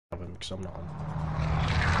Because I'm not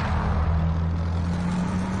on.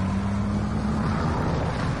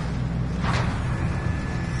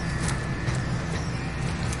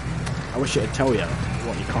 I wish it'd tell you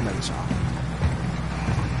what your comments are.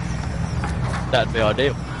 That'd be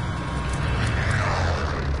ideal.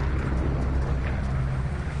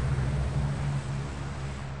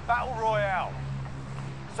 Battle Royale.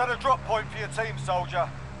 Set a drop point for your team, soldier.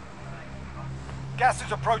 Gas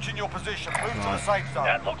is approaching your position. Move to the safe zone.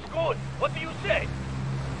 That looks good. What do you say?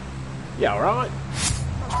 Yeah, alright. That's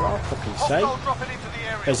what I'll fucking say. Hostile dropping into the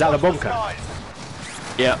area. Is that the Watch bunker? skies.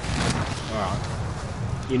 Yeah. Alright.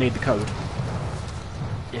 You need the code.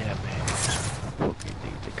 Yeah, man. Fucking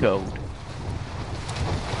need the code.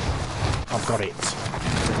 I've got it. It's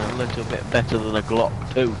a little bit better than a Glock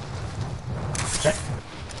 2.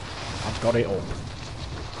 I've got it all.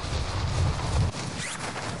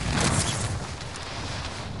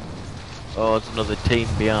 Oh, there's another team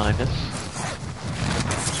behind us.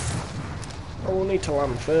 Well, we'll need to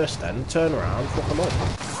land first then. Turn around, fuck them up.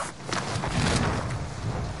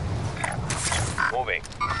 Moving.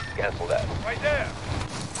 Cancel that. Right there.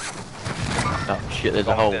 Oh shit, there's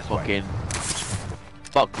a whole fucking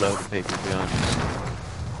fuckload of people behind us.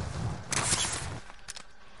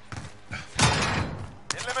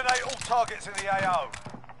 Eliminate all targets in the AO.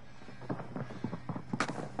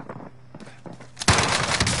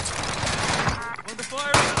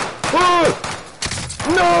 Oh!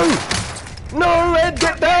 No! No, Ed,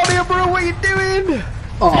 get down here, bro! What are you doing?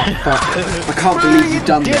 Oh, fuck. I can't believe you've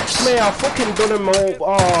done Ditched this. me, I've fucking done them all.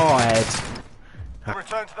 Oh, Ed.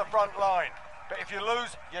 Return to the front line. But if you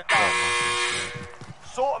lose, you're done.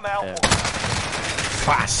 Sort them out. Yeah.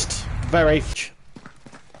 Fast. Very.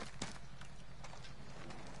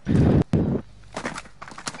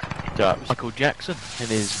 Michael Jackson in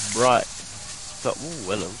his bright. But ooh,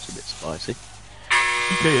 hello, it's a bit spicy.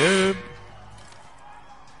 TKM.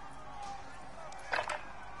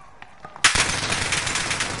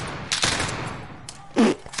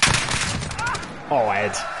 Oh,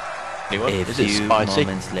 Ed. Anyone? A Is it few spicy?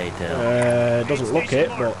 moments later. Doesn't look it,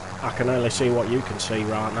 but I can only see what you can see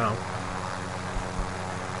right now.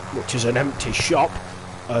 Which is an empty shop.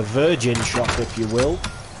 A virgin shop, if you will.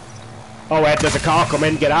 Oh, Ed, there's a car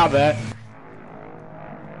coming. Get out of there.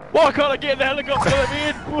 Why can't I get in the helicopter? Let me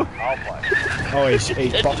in. I'll play. Oh, he's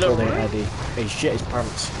bottled it, Eddie. He's shit his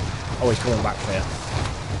pants. Oh, he's coming back for you.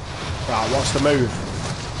 Right, what's the move?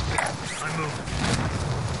 I'm moving.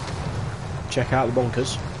 Check out the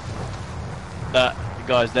bunkers. The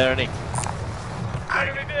guy's there, isn't he?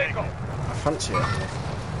 Enemy vehicle. I fancy it.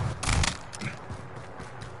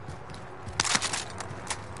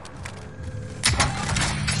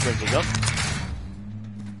 Brings his up.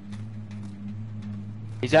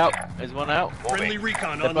 He's out. There's one out. Friendly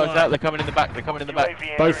recon They're both out. They're coming in the back. They're coming in the back.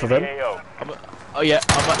 UAV Both of entering them? the AO. Oh yeah,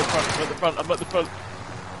 I'm at the front. I'm at the front. I'm at the front.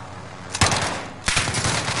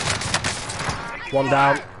 One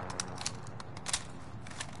down.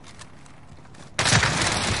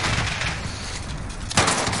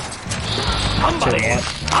 Somebody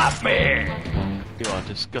stop me! You are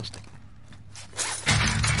disgusting.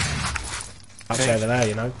 That's over there,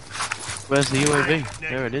 you know. Where's the UAV?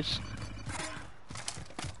 There it is.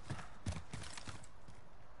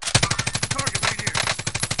 Target right here.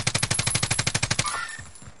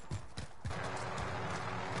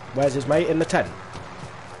 Where's his mate? In the tent.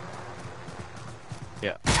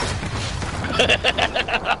 Yeah.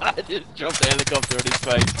 I just dropped the helicopter on his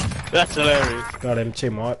face. That's hilarious. Got him.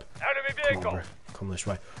 Team wipe. Enemy Come on, vehicle. bro. Come this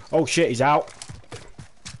way. Oh shit, he's out.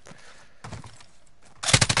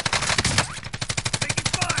 Taking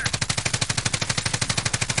fire!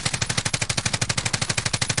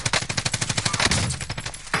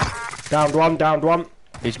 Downed one. Downed one.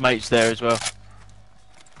 His mate's there as well.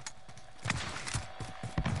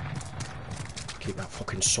 Keep that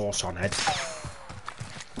fucking sauce on, Ed.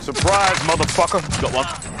 Surprise, motherfucker. Got one.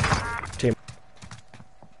 Team.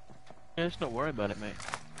 Yeah, let's not worry about it, mate.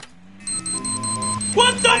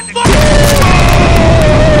 What the fuck?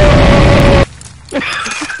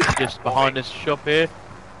 Just behind this shop here.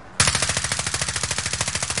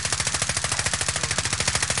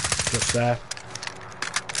 Just there.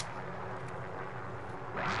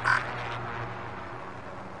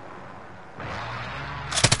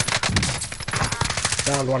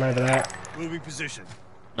 Downed one over there. Moving position.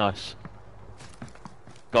 Nice.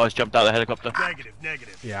 Guys jumped out of the helicopter. Negative,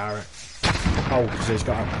 negative. Yeah, alright. Oh, because he's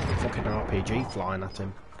got a fucking RPG flying at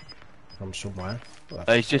him from somewhere.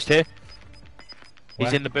 He's just here. He's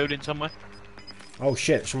Where? in the building somewhere. Oh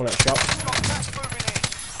shit, someone at the shop. Got gas moving in.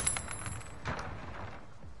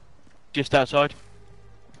 Just outside.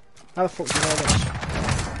 How the fuck do you know this?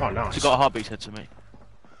 Oh, nice. He's got a heartbeat said to me.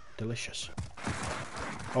 Delicious.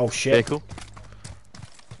 Oh shit. Vehicle.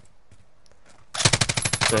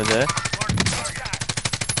 They're there.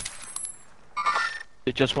 Is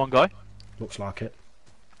it just one guy? Looks like it.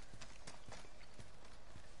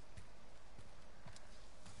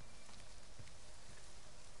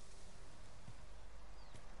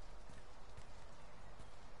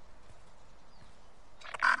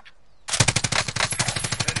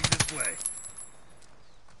 Heading this way.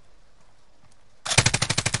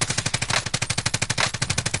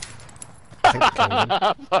 I think I killed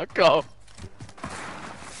him. Fuck off.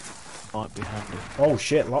 Might be handy. Oh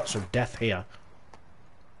shit, lots of death here.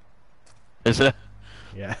 Is there?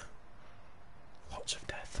 Yeah. Lots of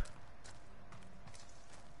death.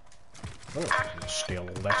 Oh, steal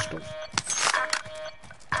all that stuff.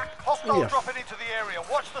 Hostiles Yeah. dropping into the area.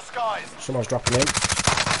 Watch the skies. Someone's dropping in.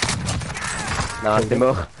 Nice,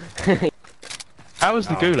 Timo. How is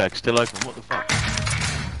the gulag still open? What the fuck?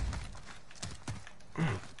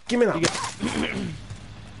 Give me that.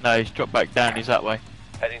 No, he's dropped back down. He's that way.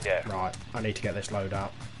 Heading there. Right, I need to get this load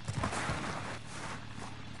out.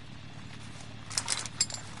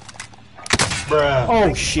 Bruh.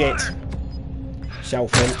 Oh shit!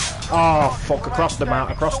 Selfing. Oh fuck, across the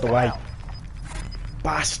mount, across the way.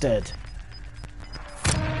 Bastard!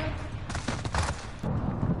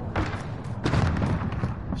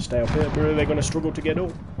 Stay up here, bro, they're gonna struggle to get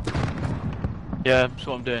up. Yeah, that's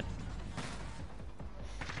what I'm doing.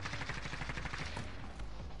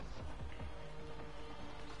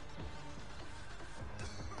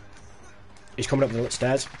 He's coming up the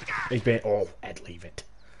stairs. He's been. Oh, Ed, leave it.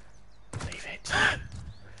 Leave it.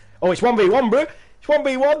 Oh, it's 1v1, bro! It's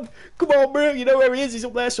 1v1! Come on, bro, you know where he is, he's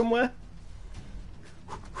up there somewhere.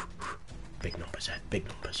 Big numbers, Ed, big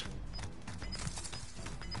numbers.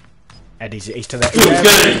 Ed, he's to the.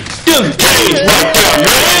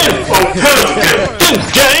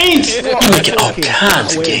 Gains! Look at all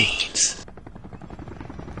kinds of gains.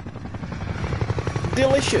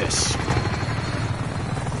 Delicious.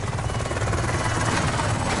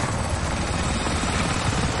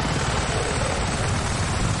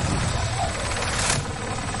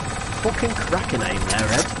 Fucking cracking aim there,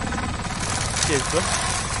 Ed. Cheers, bro.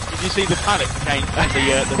 Did you see the panic change and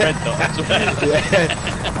the red dot?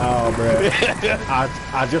 Oh, bro. I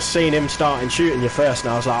just seen him starting shooting you first,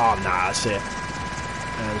 and I was like, oh, nah, that's it.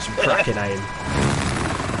 Some cracking aim.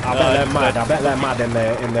 I bet they're mad. I bet they're mad in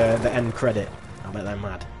the end credit. I bet they're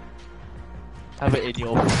mad. Have it in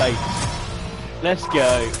your face. Let's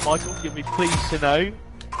go. Michael, you'll be pleased to know.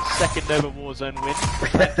 Second ever Warzone win.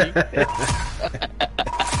 Thank you.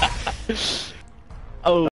 Oh.